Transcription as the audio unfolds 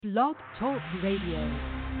Blog Talk Radio.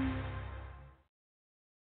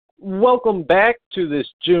 Welcome back to this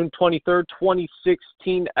June 23rd,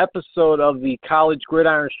 2016 episode of the College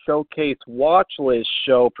Gridiron Showcase Watch List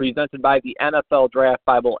Show presented by the NFL Draft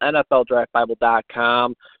Bible,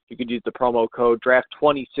 NFLDraftBible.com. You can use the promo code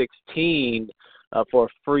DRAFT2016 for a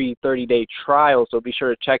free 30-day trial, so be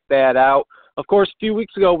sure to check that out. Of course, a few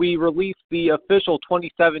weeks ago, we released the official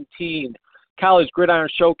 2017 College Gridiron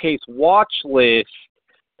Showcase Watch List.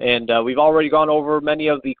 And we've already gone over many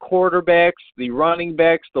of the quarterbacks, the running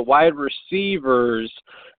backs, the wide receivers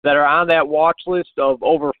that are on that watch list of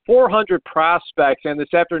over 400 prospects. And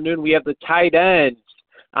this afternoon we have the tight ends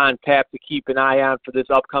on tap to keep an eye on for this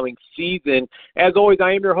upcoming season. As always,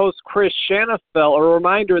 I am your host, Chris Shanafel. A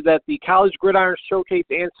reminder that the College Gridiron Showcase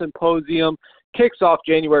and Symposium kicks off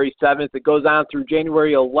January 7th. It goes on through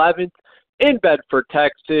January 11th in Bedford,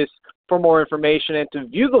 Texas. For more information and to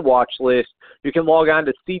view the watch list, you can log on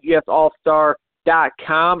to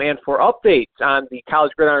cgsallstar.com. And for updates on the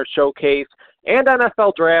College Gridiron Showcase and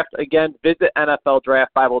NFL Draft, again, visit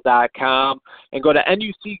NFLDraftBible.com and go to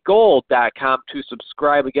NUCGold.com to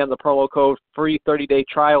subscribe. Again, the promo code free 30-day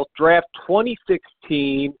trial,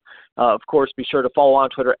 DRAFT2016. Of course, be sure to follow on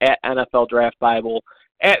Twitter at NFL Draft Bible,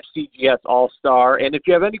 at CGS All-Star. And if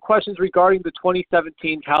you have any questions regarding the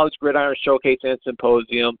 2017 College Gridiron Showcase and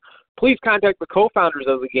Symposium, please contact the co-founders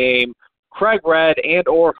of the game, Craig Red and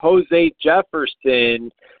or Jose Jefferson.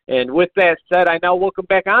 And with that said, I now welcome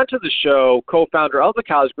back onto the show co-founder of the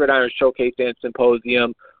College Gridiron Showcase and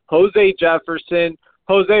Symposium, Jose Jefferson.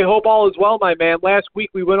 Jose, hope all is well, my man. Last week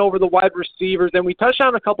we went over the wide receivers, and we touched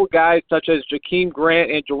on a couple guys such as Jakeem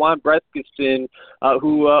Grant and Jawan Breskinson,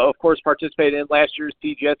 who, of course, participated in last year's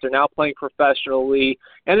CGS. They're now playing professionally.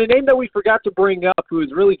 And a name that we forgot to bring up, who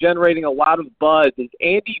is really generating a lot of buzz, is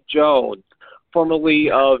Andy Jones,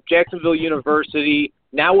 formerly of Jacksonville University,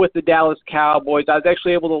 now with the Dallas Cowboys. I was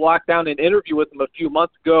actually able to lock down an interview with him a few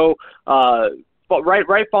months ago, but right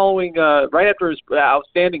after his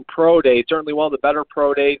outstanding pro day, certainly one of the better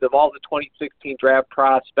pro days of all the 2016 draft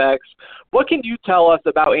prospects. What can you tell us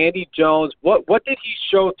about Andy Jones? What did he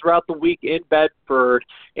show throughout the week in Bedford?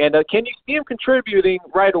 And can you see him contributing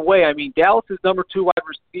right away? I mean, Dallas's number 2 wide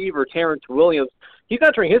receiver, Terrence Williams, he's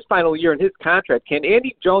entering his final year in his contract. Can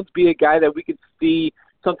Andy Jones be a guy that we could see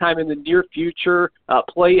sometime in the near future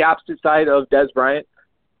play opposite side of Dez Bryant?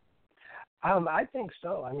 I think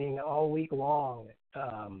so. I mean, all week long,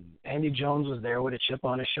 Andy Jones was there with a chip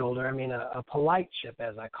on his shoulder. I mean, a polite chip,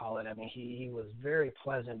 as I call it. I mean, he was very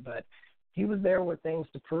pleasant, but he was there with things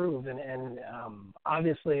to prove. And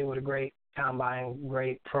obviously, with a great combine,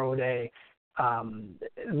 great pro day,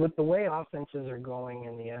 with the way offenses are going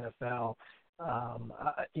in the NFL,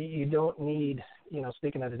 you don't need,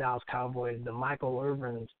 speaking of the Dallas Cowboys, the Michael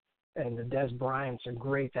Irvins and the Dez Bryants are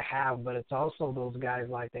great to have, but it's also those guys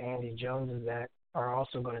like the Andy Joneses that are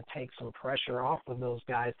also going to take some pressure off of those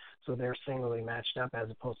guys so they're singly matched up as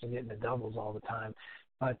opposed to getting the doubles all the time.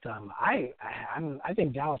 But I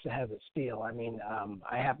think Dallas has a steal. I mean,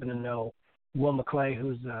 I happen to know Will McClay,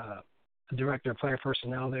 who's director of player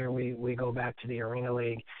personnel there. We go back to the Arena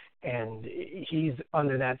League, and he's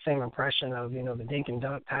under that same impression of, the dink and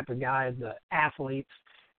dunk type of guys, the athletes.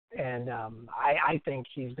 And I think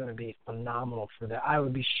he's going to be phenomenal for that. I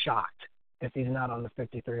would be shocked if he's not on the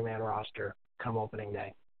 53-man roster come opening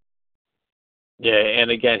day. Yeah,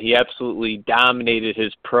 and again, he absolutely dominated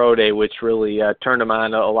his pro day, which really turned him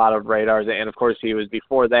on a lot of radars. And, of course, he was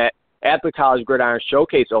before that at the College Gridiron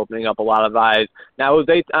Showcase, opening up a lot of eyes. Now,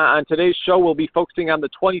 Jose, on today's show, we'll be focusing on the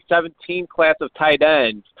 2017 class of tight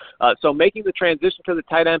ends. So making the transition to the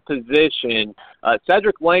tight end position,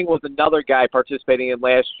 Cedric Lang was another guy participating in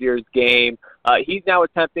last year's game. He's now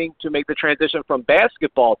attempting to make the transition from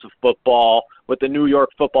basketball to football with the New York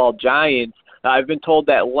Football Giants. I've been told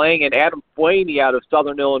that Lang and Adam Flaney out of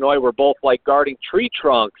Southern Illinois were both like guarding tree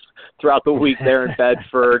trunks throughout the week there in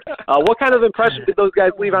Bedford. What kind of impression did those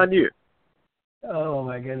guys leave on you? Oh,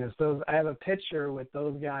 my goodness. I have a picture with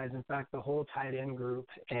those guys, in fact, the whole tight end group,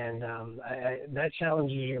 and that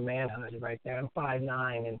challenges your manhood right there. I'm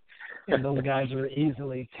 5'9", and those guys were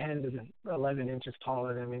easily 10 to 11 inches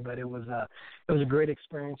taller than me, but it was a great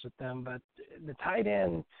experience with them. But the tight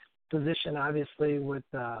end position, obviously, with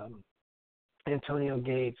Antonio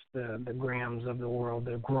Gates, the Grahams of the world,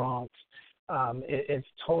 the Gronks, it's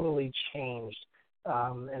totally changed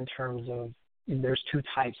in terms of there's 2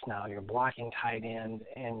 types now, your blocking tight end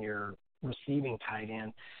and your receiving tight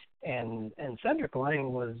end. And Cedric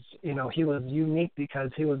Lang was, he was unique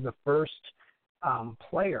because he was the first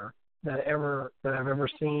player that I've ever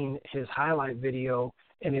seen his highlight video,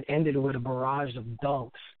 and it ended with a barrage of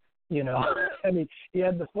dunks You know, I mean, he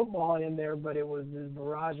had the football in there, but it was his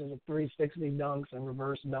barrages of 360 dunks and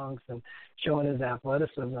reverse dunks and showing his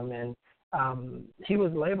athleticism. And he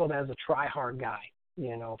was labeled as a try-hard guy,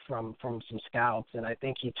 you know, from some scouts. And I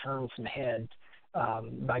think he turned some heads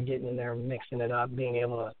by getting in there, mixing it up, being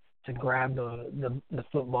able to grab the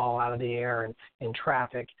football out of the air and in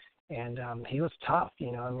traffic. And he was tough,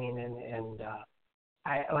 you know, I mean,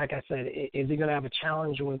 like I said, is he going to have a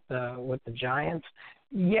challenge with the Giants?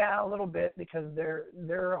 Yeah, a little bit, because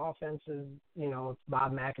their offense is, you know, it's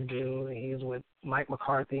Bob McAdoo. He's with Mike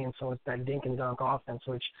McCarthy, and so it's that dink and dunk offense,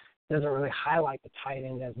 which doesn't really highlight the tight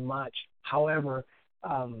end as much. However,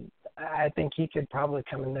 I think he could probably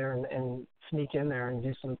come in there and sneak in there and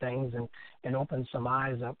do some things and open some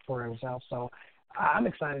eyes up for himself. So I'm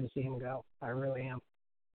excited to see him go. I really am.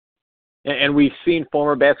 And we've seen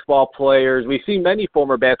former basketball players. We've seen many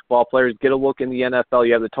former basketball players get a look in the NFL.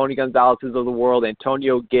 You have the Tony Gonzalez's of the world,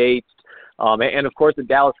 Antonio Gates, and of course the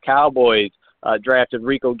Dallas Cowboys drafted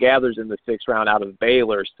Rico Gathers in the 6th round out of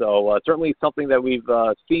Baylor. So certainly something that we've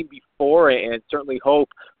seen before, and certainly hope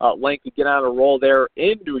Lane could get on a roll there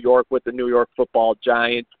in New York with the New York Football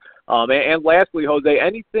Giants. And lastly, Jose,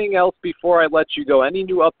 anything else before I let you go? Any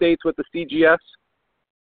new updates with the CGS?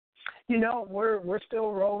 You know, we're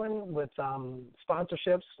still rolling with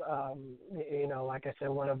sponsorships. You know, like I said,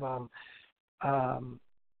 one of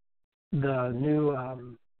the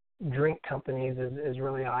new drink companies is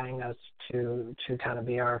really eyeing us to kind of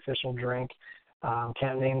be our official drink.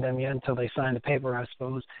 Can't name them yet until they sign the paper, I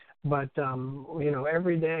suppose. But you know,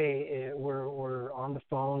 every day we're on the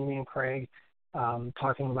phone, me and Craig,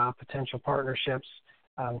 talking about potential partnerships.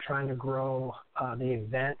 Trying to grow the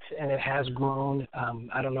event, and it has grown.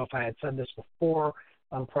 I don't know if I had said this before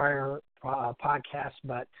on prior podcasts,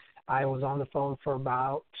 but I was on the phone for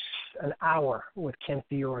about an hour with Ken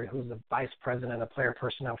Fiore, who's the vice president of player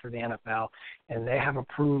personnel for the NFL, and they have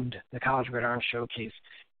approved the College Gridiron Showcase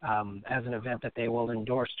as an event that they will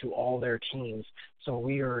endorse to all their teams. So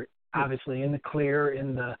we are obviously in the clear,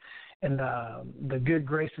 in the good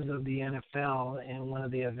graces of the NFL, in one of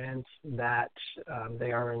the events that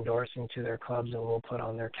they are endorsing to their clubs and will put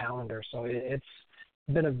on their calendar. So it's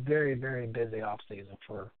been a very, very busy off season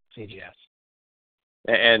for CGS.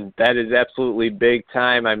 And that is absolutely big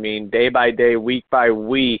time. I mean, day by day, week by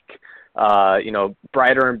week, you know,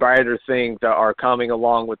 brighter and brighter things are coming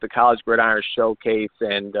along with the College Gridiron Showcase.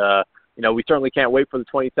 And, you know, we certainly can't wait for the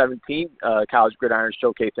 2017 College Gridiron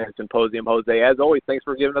Showcase and Symposium. Jose, as always, thanks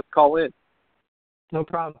for giving us a call in. No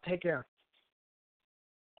problem. Take care.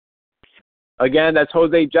 Again, that's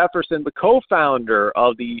Jose Jefferson, the co-founder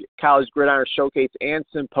of the College Gridiron Showcase and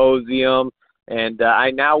Symposium. And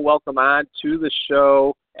I now welcome on to the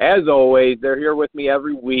show, as always, they're here with me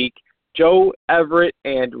every week, Joe Everett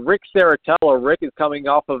and Rick Saratella. Rick is coming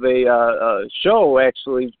off of a show,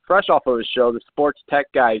 actually, fresh off of a show, the Sports Tech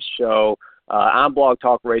Guys show, on Blog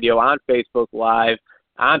Talk Radio, on Facebook Live,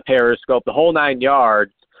 on Periscope, the whole 9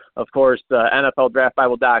 yards. Of course,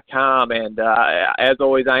 NFLDraftBible.com. And as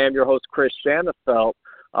always, I am your host, Chris Shanafelt.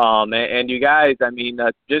 And you guys, I mean,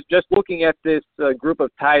 just looking at this group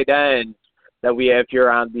of tight ends that we have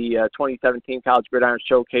here on the 2017 College Gridiron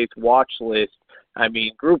Showcase watch list, I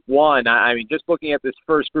mean, Group 1, I mean, just looking at this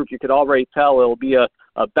first group, you could already tell it'll be a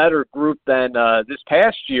better group than this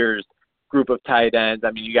past year's group of tight ends.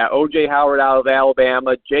 I mean, you got O.J. Howard out of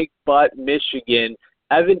Alabama, Jake Butt, Michigan,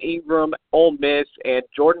 Evan Ingram, Ole Miss, and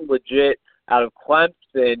Jordan Legit out of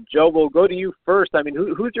Clemson. Joe, we'll go to you first. I mean,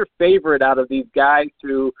 who's your favorite out of these guys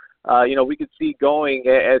who, you know, we could see going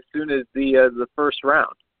as soon as the first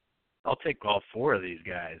round? I'll take all 4 of these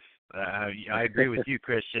guys. I agree with you,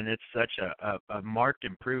 Christian. It's such a marked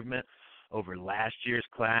improvement over last year's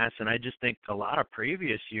class, and I just think a lot of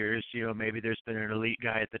previous years, you know, maybe there's been an elite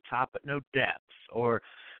guy at the top but no depth, or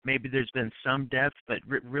maybe there's been some depth but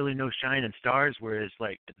really no shining stars, whereas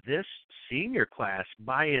like this senior class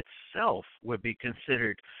by itself would be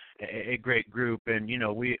considered a great group. And, you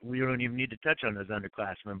know, we don't even need to touch on those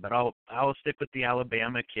underclassmen, but I'll stick with the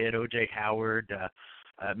Alabama kid, O.J. Howard.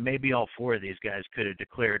 Maybe all 4 of these guys could have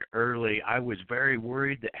declared early. I was very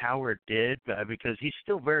worried that Howard did because he's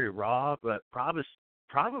still very raw, but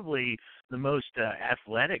probably the most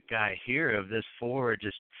athletic guy here of this 4,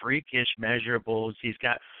 just freakish measurables. He's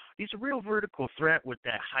a real vertical threat with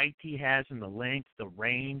that height he has and the length, the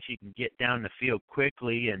range. He can get down the field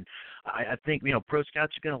quickly, and I think, you know, pro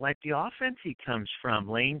scouts are going to like the offense he comes from.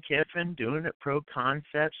 Lane Kiffin doing it pro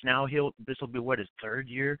concepts. Now this will be his 3rd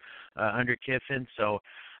year under Kiffin, so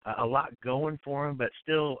a lot going for him. But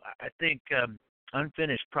still, I think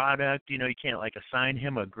unfinished product. You can't like assign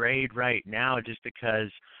him a grade right now just because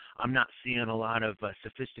I'm not seeing a lot of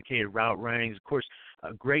sophisticated route runnings. Of course,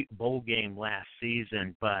 a great bowl game last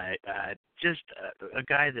season, but just a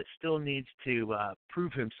guy that still needs to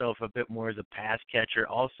prove himself a bit more as a pass catcher.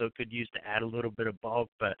 Also could use to add a little bit of bulk,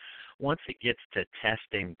 but once it gets to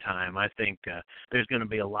testing time, I think there's going to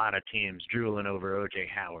be a lot of teams drooling over O.J.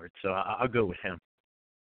 Howard, so I'll go with him.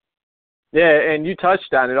 Yeah, and you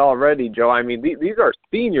touched on it already, Joe. I mean, these are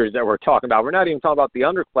seniors that we're talking about. We're not even talking about the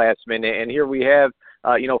underclassmen, and here we have,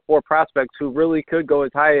 4 prospects who really could go as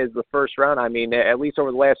high as the first round. I mean, at least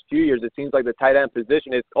over the last few years, it seems like the tight end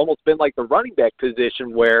position has almost been like the running back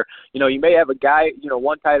position where, you may have a guy,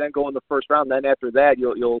 one tight end go in the first round, then after that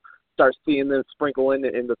you'll start seeing them sprinkle in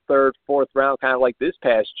the third, fourth round, kind of like this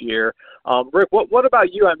past year. Rick, what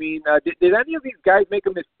about you? I mean, did any of these guys make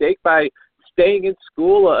a mistake by staying in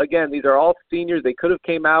school? Again, these are all seniors. They could have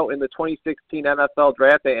came out in the 2016 NFL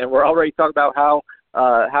draft, and we're already talking about how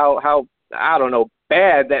I don't know,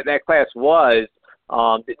 bad that class was.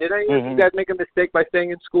 Did any of you guys make a mistake by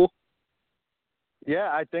staying in school?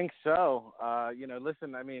 Yeah, I think so.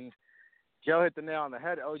 Listen, I mean, Joe hit the nail on the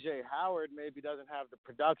head. O.J. Howard maybe doesn't have the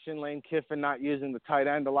production. Lane Kiffin not using the tight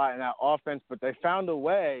end a lot in that offense, but they found a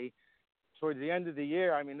way towards the end of the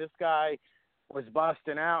year. I mean, this guy was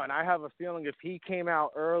busting out, and I have a feeling if he came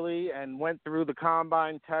out early and went through the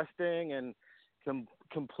combine testing and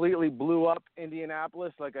completely blew up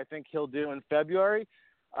Indianapolis like I think he'll do in February,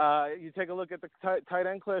 you take a look at the tight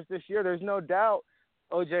end class this year, there's no doubt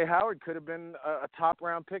O.J. Howard could have been a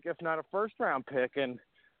top-round pick, if not a first-round pick. And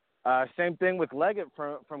same thing with Leggett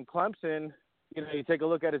from Clemson. You take a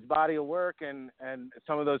look at his body of work, and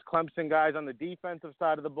some of those Clemson guys on the defensive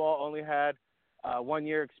side of the ball only had 1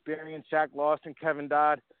 year experience, Shaq Lawson, Kevin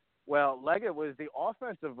Dodd. Well, Leggett was the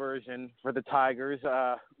offensive version for the Tigers,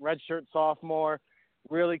 redshirt sophomore,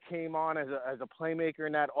 really came on as a playmaker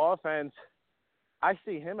in that offense. I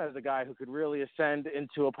see him as a guy who could really ascend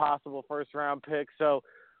into a possible first-round pick. So,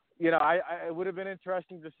 it would have been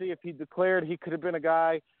interesting to see if he declared he could have been a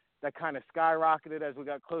guy that kind of skyrocketed as we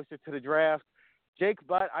got closer to the draft. Jake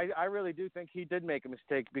Butt, I really do think he did make a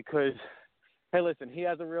mistake because, hey, listen, he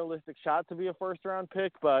has a realistic shot to be a first-round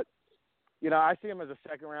pick, but, I see him as a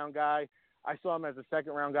second-round guy. I saw him as a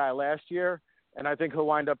second-round guy last year, and I think he'll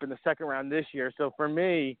wind up in the second round this year. So for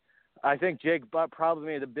me, I think Jake Butt probably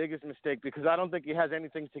made the biggest mistake because I don't think he has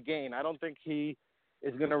anything to gain. I don't think he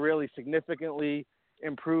is going to really significantly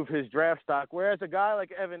improve his draft stock, whereas a guy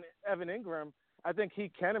like Evan Ingram, I think he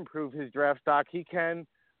can improve his draft stock. He can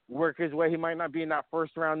work his way. He might not be in that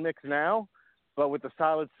first-round mix now, but with a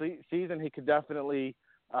solid season, he could definitely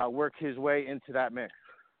work his way into that mix.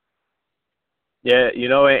 Yeah,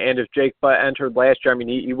 and if Jake Butt entered last year, I mean,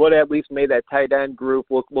 he would have at least made that tight end group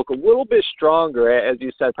look a little bit stronger, as you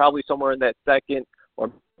said, probably somewhere in that second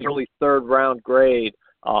or early third round grade.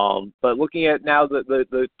 But looking at now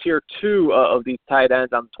the tier 2 of these tight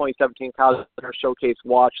ends on the 2017 College Showcase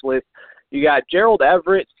watch list, you got Gerald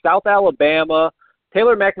Everett, South Alabama,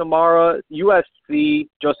 Taylor McNamara, USC,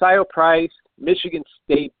 Josiah Price, Michigan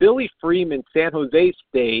State, Billy Freeman, San Jose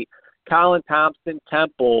State, Colin Thompson,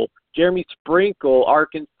 Temple, Jeremy Sprinkle,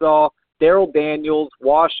 Arkansas, Daryl Daniels,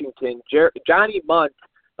 Washington, Johnny Munt,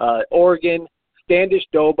 Oregon, Standish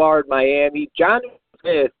Dobard, Miami, John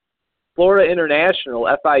Smith, Florida International,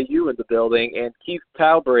 FIU in the building, and Keith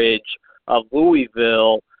Talbridge of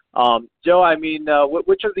Louisville. Joe, I mean,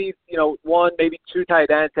 which of these, one, maybe 2 tight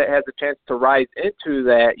ends that has a chance to rise into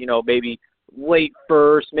that, maybe late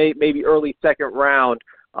first, maybe early second round,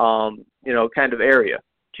 kind of area?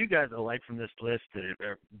 2 guys I like from this list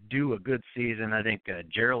that do a good season. I think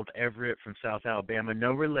Gerald Everett from South Alabama,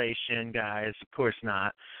 no relation, guys, of course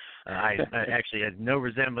not. I actually had no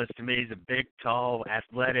resemblance to me. He's a big, tall,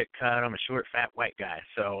 athletic cut. I'm a short, fat, white guy.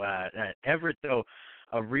 So Everett, though,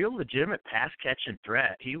 a real legitimate pass-catching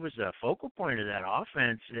threat. He was a focal point of that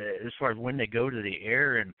offense as far as when they go to the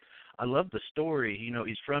air, and I love the story.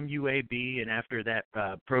 He's from UAB, and after that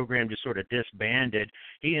program just sort of disbanded,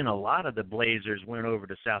 he and a lot of the Blazers went over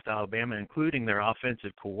to South Alabama, including their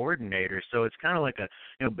offensive coordinator. So it's kind of like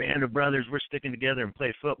a band of brothers. We're sticking together and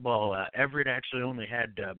play football. Everett actually only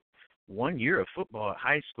had 1 year of football at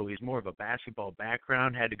high school. He's more of a basketball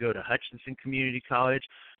background, had to go to Hutchinson Community College,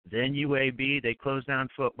 then UAB. They closed down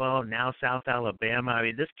football, now South Alabama. I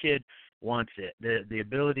mean, this kid wants it. The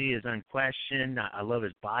ability is unquestioned. I love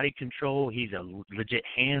his body control. He's a legit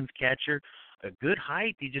hands catcher. a good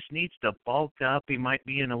height. He just needs to bulk up. He might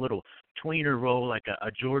be in a little tweener role like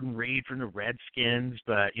a Jordan Reed from the Redskins,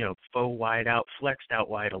 but, faux wide out, flexed out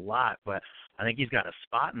wide a lot. But I think he's got a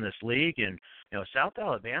spot in this league, and, South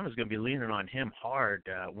Alabama's going to be leaning on him hard.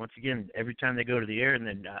 Once again, every time they go to the air, and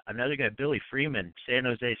then another guy, Billy Freeman, San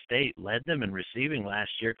Jose State, led them in receiving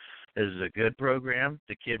last year. This is a good program.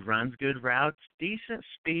 The kid runs good routes, decent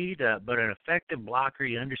speed, but an effective blocker.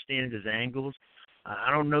 He understands his angles.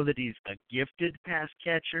 I don't know that he's a gifted pass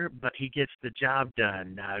catcher, but he gets the job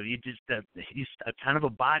done. He's a kind of a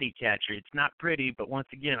body catcher. It's not pretty, but once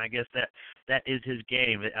again, I guess that is his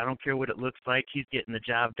game. I don't care what it looks like. He's getting the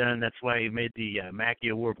job done. That's why he made the Mackey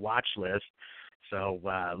Award watch list. So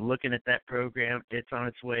looking at that program, it's on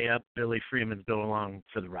its way up. Billy Freeman's going along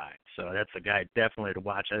for the ride. So that's a guy definitely to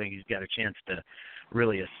watch. I think he's got a chance to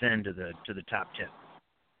really ascend to the top 10.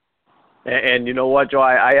 And you know what, Joe,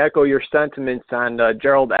 I echo your sentiments on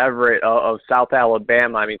Gerald Everett of South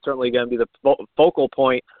Alabama. I mean, certainly going to be the focal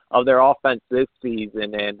point of their offense this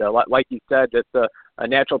season. And like you said, just a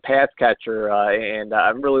natural pass catcher. And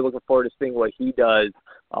I'm really looking forward to seeing what he does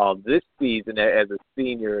this season as a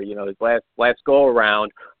senior, his last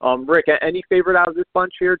go-around. Rick, any favorite out of this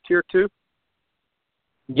bunch here, Tier 2?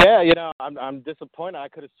 Yeah, I'm disappointed. I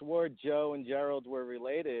could have swore Joe and Gerald were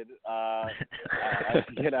related.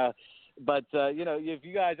 But, if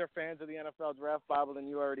you guys are fans of the NFL Draft Bible, then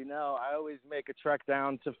you already know. I always make a trek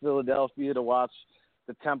down to Philadelphia to watch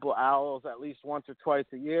the Temple Owls at least once or twice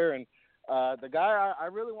a year. And the guy, I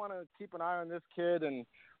really want to keep an eye on this kid, and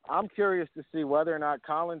I'm curious to see whether or not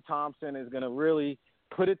Colin Thompson is going to really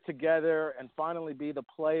put it together and finally be the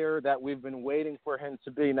player that we've been waiting for him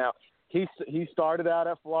to be. Now, he started out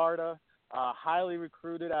at Florida, highly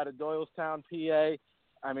recruited out of Doylestown, PA.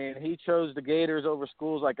 I mean, he chose the Gators over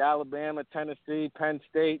schools like Alabama, Tennessee, Penn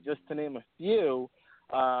State, just to name a few.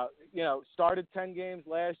 Started 10 games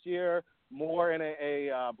last year, more in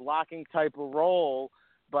a blocking type of role.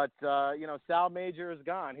 But, Sal Major is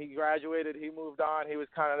gone. He graduated. He moved on. He was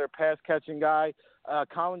kind of their pass-catching guy.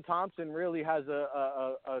 Colin Thompson really has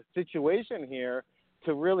a situation here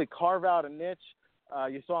to really carve out a niche.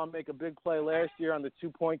 You saw him make a big play last year on the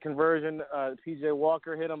 2-point conversion. P.J.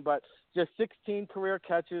 Walker hit him, but just 16 career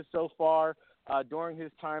catches so far during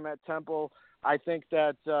his time at Temple. I think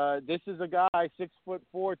that this is a guy, 6'4",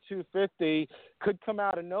 250, could come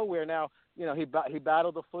out of nowhere. Now, he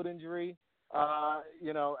battled a foot injury, I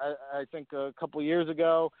think a couple years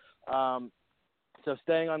ago. So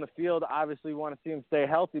staying on the field, obviously we want to see him stay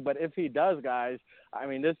healthy. But if he does, guys, I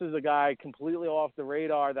mean, this is a guy completely off the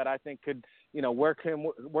radar that I think could, work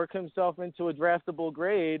himself into a draftable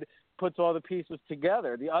grade, puts all the pieces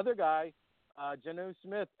together. The other guy, Janu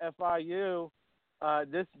Smith, FIU,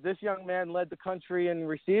 this young man led the country in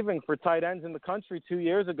receiving for tight ends in the country 2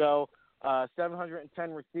 years ago,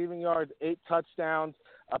 710 receiving yards, 8 touchdowns,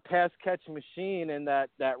 a pass-catch machine in that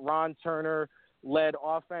Ron Turner-led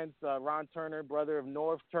offense. Ron Turner, brother of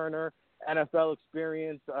Norv Turner, NFL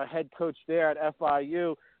experience, head coach there at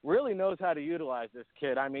FIU, really knows how to utilize this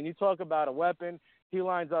kid. I mean, you talk about a weapon. He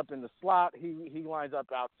lines up in the slot. He lines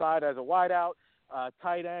up outside as a wideout,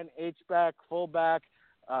 tight end, H-back, fullback.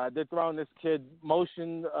 They're throwing this kid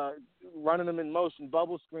motion, running him in motion,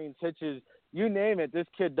 bubble screens, hitches, you name it. This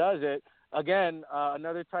kid does it. Again,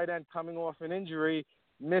 another tight end coming off an injury,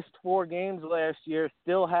 missed 4 games last year,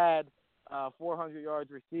 still had 400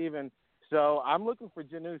 yards receiving. So I'm looking for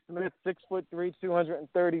Janu Smith, 6'3",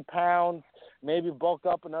 230 pounds, maybe bulk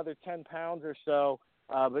up another 10 pounds or so.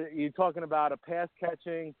 But you're talking about a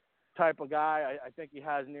pass-catching type of guy. I think he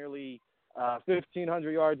has nearly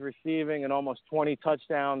 1,500 yards receiving and almost 20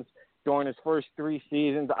 touchdowns during his first 3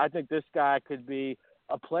 seasons. I think this guy could be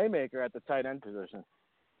a playmaker at the tight end position.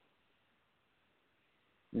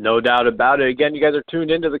 No doubt about it. Again, you guys are tuned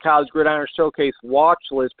into the College Gridiron Showcase watch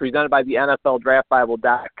list presented by the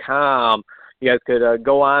NFLDraftBible.com. You guys could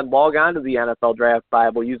log on to the NFL Draft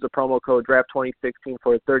Bible, use the promo code DRAFT2016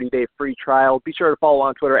 for a 30-day free trial. Be sure to follow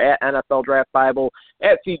on Twitter at NFL Draft Bible,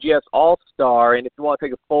 at CGS All-Star. And if you want to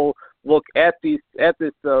take a full look at this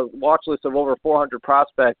watch list of over 400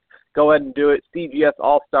 prospects, go ahead and do it,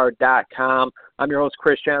 cgsallstar.com. I'm your host,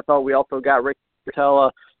 Chris Chanthal. We also got Rick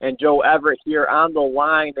Patella and Joe Everett here on the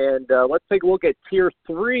line, and let's take a look at Tier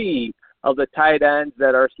 3 of the tight ends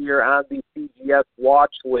that are here on the CGS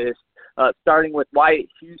watch list, starting with Wyatt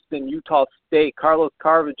Houston, Utah State, Carlos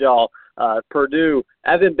Carvajal, Purdue,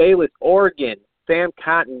 Evan Bayless, Oregon, Sam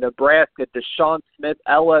Cotton, Nebraska, Deshaun Smith,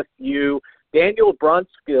 LSU, Daniel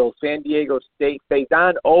Brunskill, San Diego State,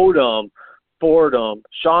 Faison Odom, Fordham,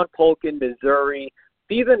 Sean Polkin, Missouri,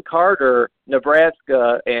 Steven Carter,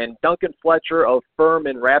 Nebraska, and Duncan Fletcher of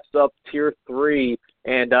Furman wraps up Tier 3.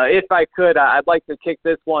 And if I could, I'd like to kick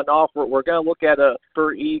this one off. We're going to look at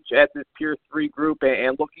for each at this Tier 3 group,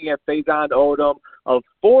 and looking at Faison Odom of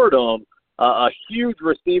Fordham, a huge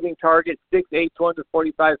receiving target, 6'8",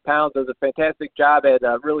 245 pounds, does a fantastic job at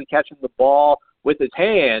really catching the ball with his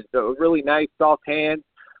hands, so really nice, soft hands,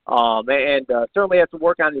 and certainly has to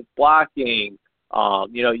work on his blocking.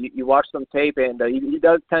 You watch some tape, and he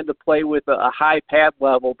does tend to play with a high pad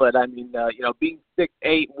level, but, I mean, being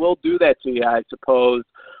 6'8" will do that to you, I suppose.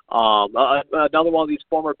 Another one of these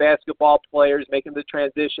former basketball players making the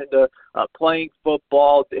transition to playing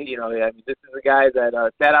football. I mean, this is a guy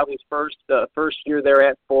that sat out his first year there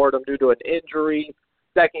at Fordham due to an injury.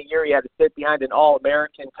 Second year, he had to sit behind an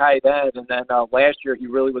All-American tight end, and then last year he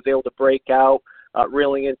really was able to break out,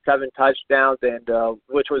 reeling in 7 touchdowns, and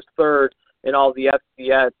which was third in all the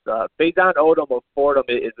FCS. Faison Odom of Fordham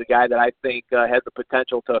is the guy that I think has the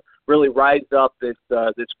potential to really rise up this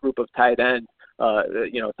group of tight ends.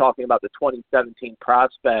 Talking about the 2017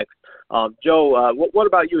 prospects. Joe, what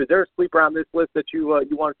about you? Is there a sleeper on this list that you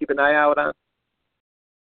want to keep an eye out on?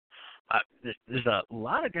 There's a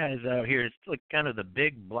lot of guys out here. It's like kind of the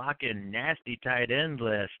big blocking, nasty tight end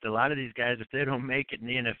list. A lot of these guys, if they don't make it in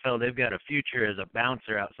the NFL, they've got a future as a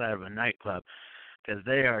bouncer outside of a nightclub, because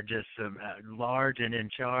they are just some large and in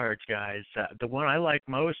charge guys. The one I like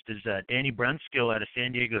most is Danny Brunskill out of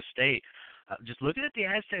San Diego State. Just looking at the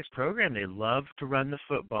Aztecs program, they love to run the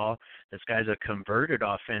football. This guy's a converted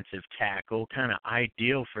offensive tackle, kind of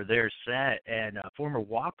ideal for their set, and a former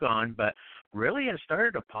walk-on, but really has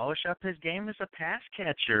started to polish up his game as a pass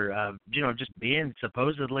catcher. Just being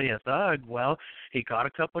supposedly a thug. Well, he caught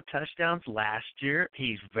a couple of touchdowns last year.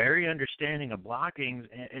 He's very understanding of blocking,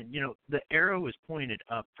 and the arrow is pointed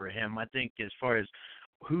up for him, I think, as far as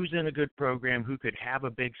who's in a good program, who could have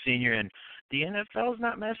a big senior, and the NFL's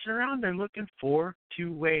not messing around. They're looking for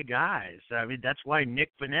two-way guys. I mean, that's why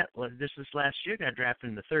Nick Vannett, this last year, got drafted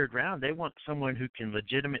in the 3rd round. They want someone who can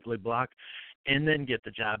legitimately block and then get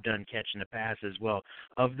the job done catching the pass as well.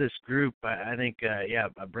 Of this group, I think,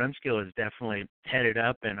 Brunskill is definitely headed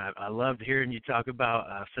up, and I loved hearing you talk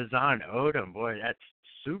about Faison Odom. Boy, that's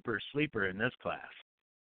super sleeper in this class.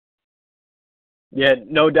 Yeah,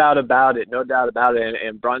 no doubt about it.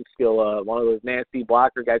 And Brunskill, one of those nasty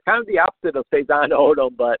blocker guys, kind of the opposite of Faison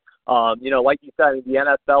Odom, but, like you said, in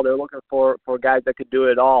the NFL, they're looking for guys that could do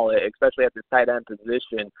it all, especially at the tight end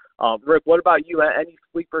position. Rick, what about you? Any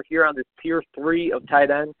sleeper here on this Tier 3 of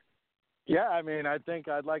tight ends? Yeah, I mean, I think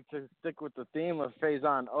I'd like to stick with the theme of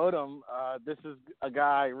Faison Odom. This is a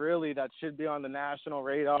guy really that should be on the national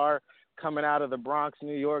radar coming out of the Bronx,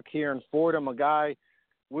 New York, here in Fordham, a guy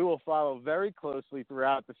we will follow very closely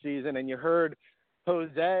throughout the season. And you heard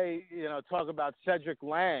Jose, talk about Cedric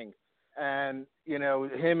Lang and,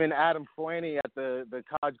 him and Adam Flaney at the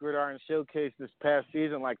College Gridiron Showcase this past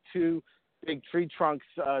season, like 2 big tree trunks,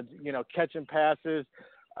 catching passes.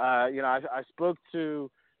 I spoke to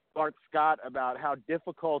Bart Scott about how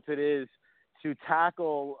difficult it is to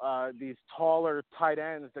tackle these taller tight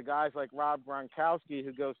ends, the guys like Rob Gronkowski,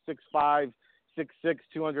 who goes 6'5", 6'6",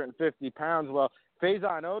 250 pounds. Well,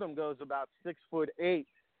 Faison Odom goes about 6'8",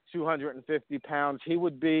 250 pounds. He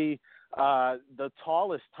would be the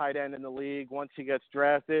tallest tight end in the league once he gets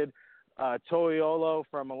drafted. Toiolo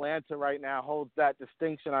from Atlanta right now holds that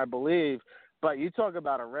distinction, I believe. But you talk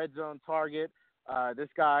about a red zone target. This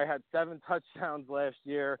guy had 7 touchdowns last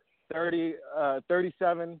year,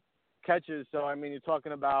 37 catches. So, I mean, you're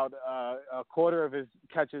talking about a quarter of his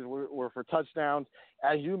catches were for touchdowns.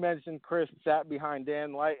 As you mentioned, Chris sat behind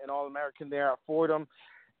Dan Light, an All-American there at Fordham.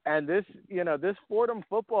 And this Fordham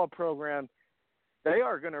football program, they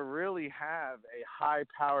are going to really have a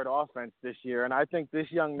high-powered offense this year. And I think this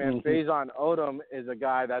young man, Faison Odom, is a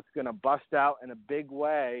guy that's going to bust out in a big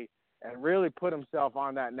way and really put himself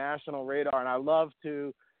on that national radar. And I love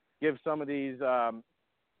to give some of these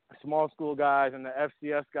small school guys and the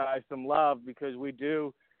FCS guys some love, because we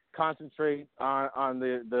do concentrate on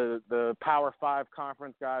the Power 5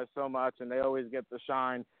 conference guys so much, and they always get the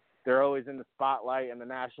shine. They're always in the spotlight and the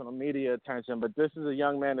national media attention. But this is a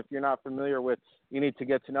young man, if you're not familiar with, you need to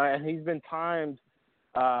get to know. And he's been timed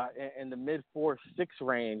in the mid-4.6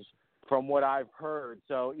 range from what I've heard.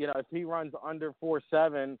 So, if he runs under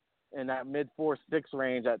 4.7 in that mid-4.6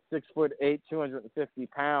 range at 6'8", 250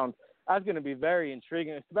 pounds, that's going to be very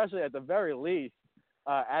intriguing, especially at the very least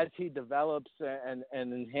as he develops and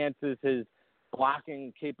enhances his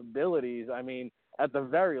blocking capabilities. I mean, at the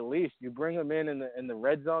very least, you bring him in the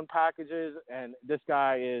red zone packages, and this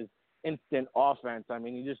guy is instant offense. I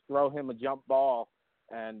mean, you just throw him a jump ball,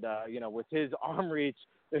 And, with his arm reach,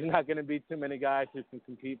 there's not going to be too many guys who can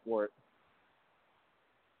compete for it.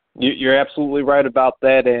 You're absolutely right about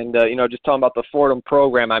that. And, just talking about the Fordham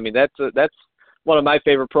program, I mean, that's one of my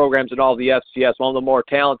favorite programs in all the FCS, one of the more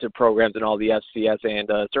talented programs in all the FCS, and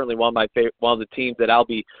certainly one of the teams that I'll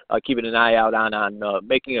be keeping an eye out on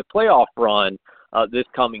making a playoff run this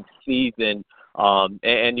coming season.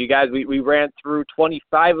 And you guys, we ran through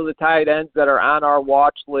 25 of the tight ends that are on our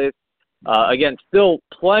watch list. Again, still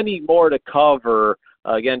plenty more to cover.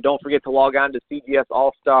 Again, don't forget to log on to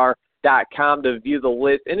cgsallstar.com to view the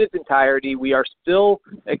list in its entirety. We are still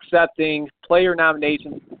accepting player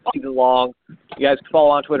nominations all season long. You guys can follow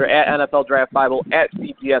on Twitter at NFL Draft Bible, at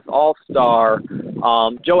CGS All-Star.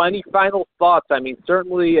 Joe, any final thoughts? I mean,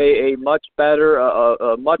 certainly a much better,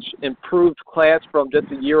 a much improved class from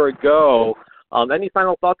just a year ago. Any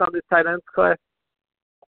final thoughts on this tight end class?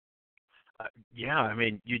 Yeah, I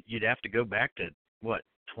mean, you'd have to go back to,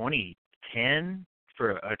 2010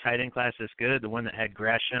 for a tight end class this good, the one that had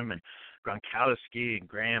Gresham and Gronkowski and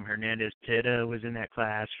Graham Hernandez-Pitta was in that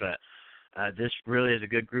class. But this really is a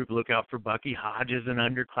good group. Look out for Bucky Hodges, an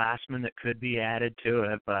underclassman that could be added to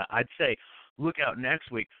it. But I'd say look out next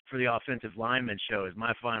week for the offensive lineman show is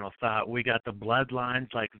my final thought. We got the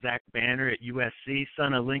bloodlines like Zach Banner at USC,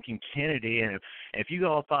 son of Lincoln Kennedy. And if you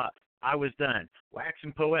all thought I was done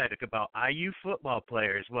waxing poetic about IU football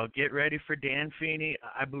players, well, get ready for Dan Feeney.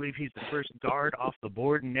 I believe he's the first guard off the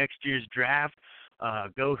board in next year's draft.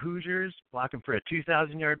 Go Hoosiers, blocking for a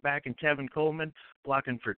 2,000-yard back in Tevin Coleman,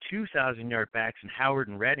 blocking for 2,000-yard backs in Howard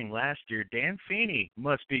and Redding last year. Dan Feeney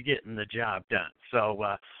must be getting the job done. So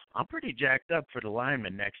I'm pretty jacked up for the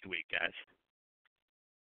linemen next week, guys.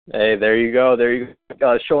 Hey, there you go. There you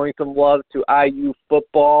go. Showing some love to IU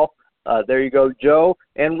football. There you go, Joe.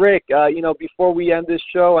 And Rick, before we end this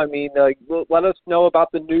show, I mean, let us know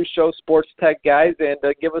about the new show, Sports Tech Guys, and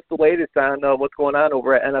give us the latest on what's going on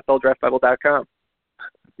over at NFLDraftBible.com.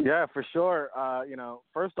 Yeah, for sure.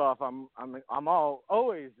 First off, I'm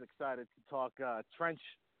always excited to talk trench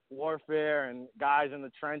warfare and guys in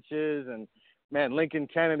the trenches. And man, Lincoln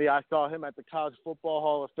Kennedy, I saw him at the College Football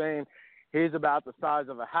Hall of Fame. He's about the size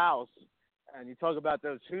of a house. And you talk about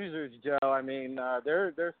those Hoosiers, Joe. I mean,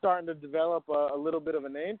 they're starting to develop a little bit of a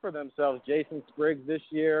name for themselves. Jason Spriggs this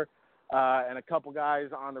year, and a couple guys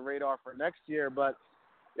on the radar for next year. But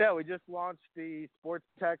yeah, we just launched the Sports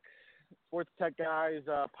Tech Guys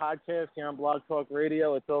podcast here on Blog Talk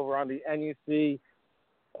Radio. It's over on the NUC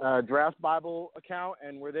Draft Bible account,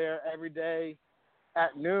 and we're there every day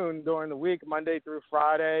at noon during the week, Monday through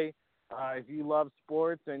Friday. If you love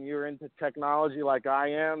sports and you're into technology like I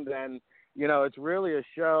am, then it's really a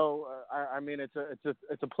show.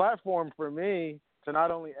 It's a platform for me to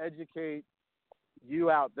not only educate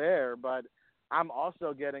you out there, but I'm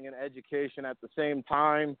also getting an education at the same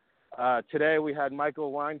time. Today we had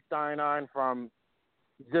Michael Weinstein on from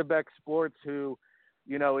Zibek Sports, who,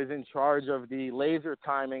 is in charge of the laser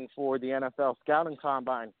timing for the NFL Scouting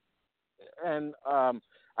Combine. And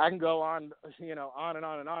I can go on, on and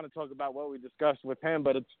on and on and talk about what we discussed with him,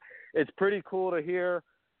 but it's pretty cool to hear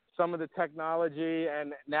some of the technology,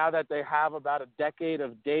 and now that they have about a decade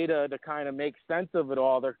of data to kind of make sense of it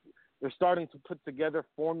all, they're starting to put together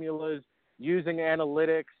formulas using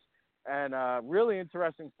analytics and really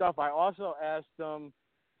interesting stuff. I also asked them,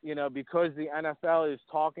 because the NFL is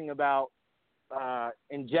talking about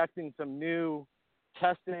injecting some new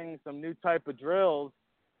testing, some new type of drills,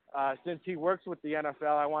 since he works with the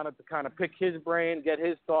NFL, I wanted to kind of pick his brain, get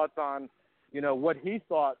his thoughts on, what he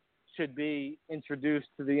thought should be introduced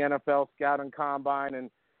to the NFL Scouting Combine. And,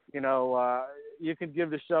 you can give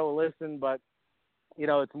the show a listen, but,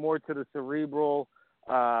 it's more to the cerebral,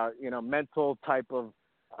 mental type of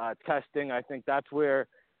testing. I think that's where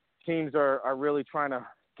teams are really trying to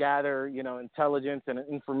gather, intelligence and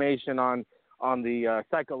information on the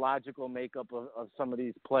psychological makeup of some of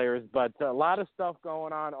these players. But a lot of stuff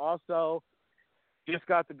going on. Also, just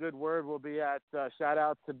got the good word. We'll be at, shout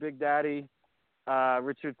out to Big Daddy,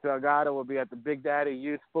 Richard Salgado will be at the Big Daddy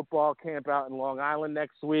Youth Football Camp out in Long Island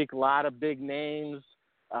next week. A lot of big names.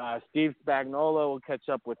 Steve Spagnuolo will catch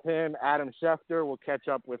up with him. Adam Schefter will catch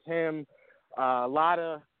up with him. A lot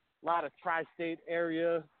of tri-state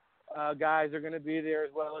area guys are going to be there,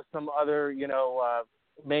 as well as some other,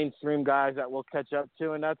 mainstream guys that we'll catch up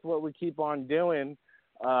to. And that's what we keep on doing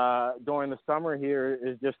during the summer here,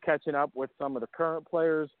 is just catching up with some of the current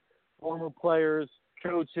players, former players,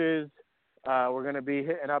 coaches. We're going to be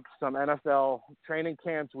hitting up some NFL training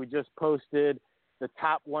camps. We just posted the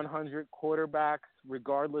top 100 quarterbacks,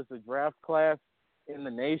 regardless of draft class, in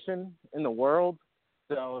the nation, in the world.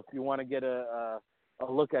 So if you want to get a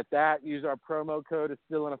a look at that. Use our promo code. It's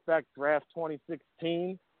still in effect,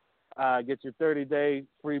 Draft2016. Get your 30-day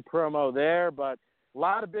free promo there. But a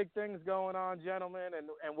lot of big things going on, gentlemen,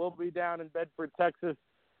 and we'll be down in Bedford, Texas,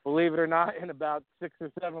 believe it or not, in about 6 or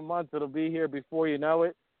 7 months. It'll be here before you know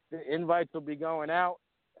it. The invites will be going out,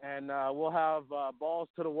 and we'll have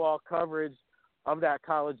balls-to-the-wall coverage of that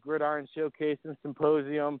College Gridiron Showcase and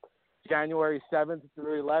Symposium January 7th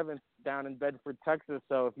through 11th down in Bedford, Texas.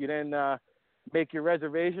 So if you didn't make your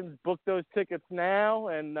reservations, book those tickets now.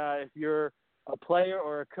 And if you're a player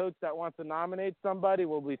or a coach that wants to nominate somebody,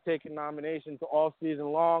 we'll be taking nominations all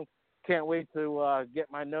season long. Can't wait to get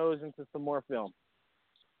my nose into some more film.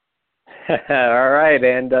 All right.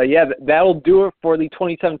 And, that'll do it for the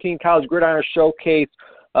 2017 College Gridiron Showcase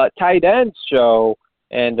Tight Ends Show.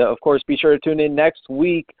 And, of course, be sure to tune in next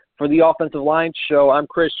week for the Offensive Line Show. I'm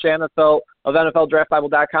Chris Shanafelt of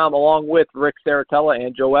NFLDraftBible.com, along with Rick Saratella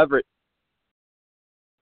and Joe Everett.